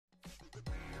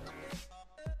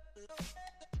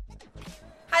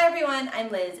Hi everyone,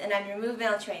 I'm Liz and I'm your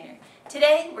movement trainer.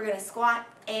 Today we're going to squat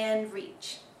and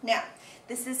reach. Now,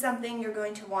 this is something you're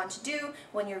going to want to do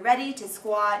when you're ready to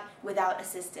squat without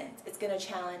assistance. It's going to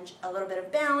challenge a little bit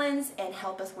of balance and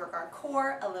help us work our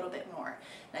core a little bit more.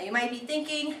 Now you might be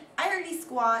thinking, I already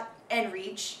squat and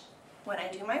reach when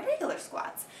I do my regular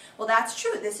squats. Well, that's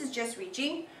true. This is just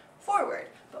reaching forward.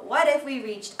 But what if we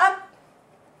reached up?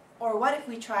 Or what if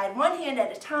we tried one hand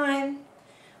at a time?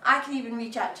 I can even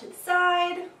reach out to the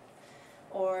side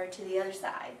or to the other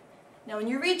side. Now when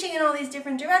you're reaching in all these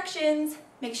different directions,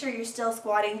 make sure you're still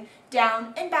squatting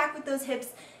down and back with those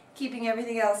hips, keeping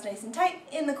everything else nice and tight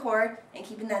in the core and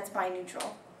keeping that spine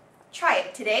neutral. Try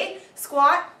it today.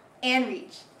 Squat and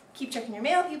reach. Keep checking your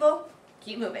mail, people.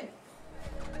 Keep moving.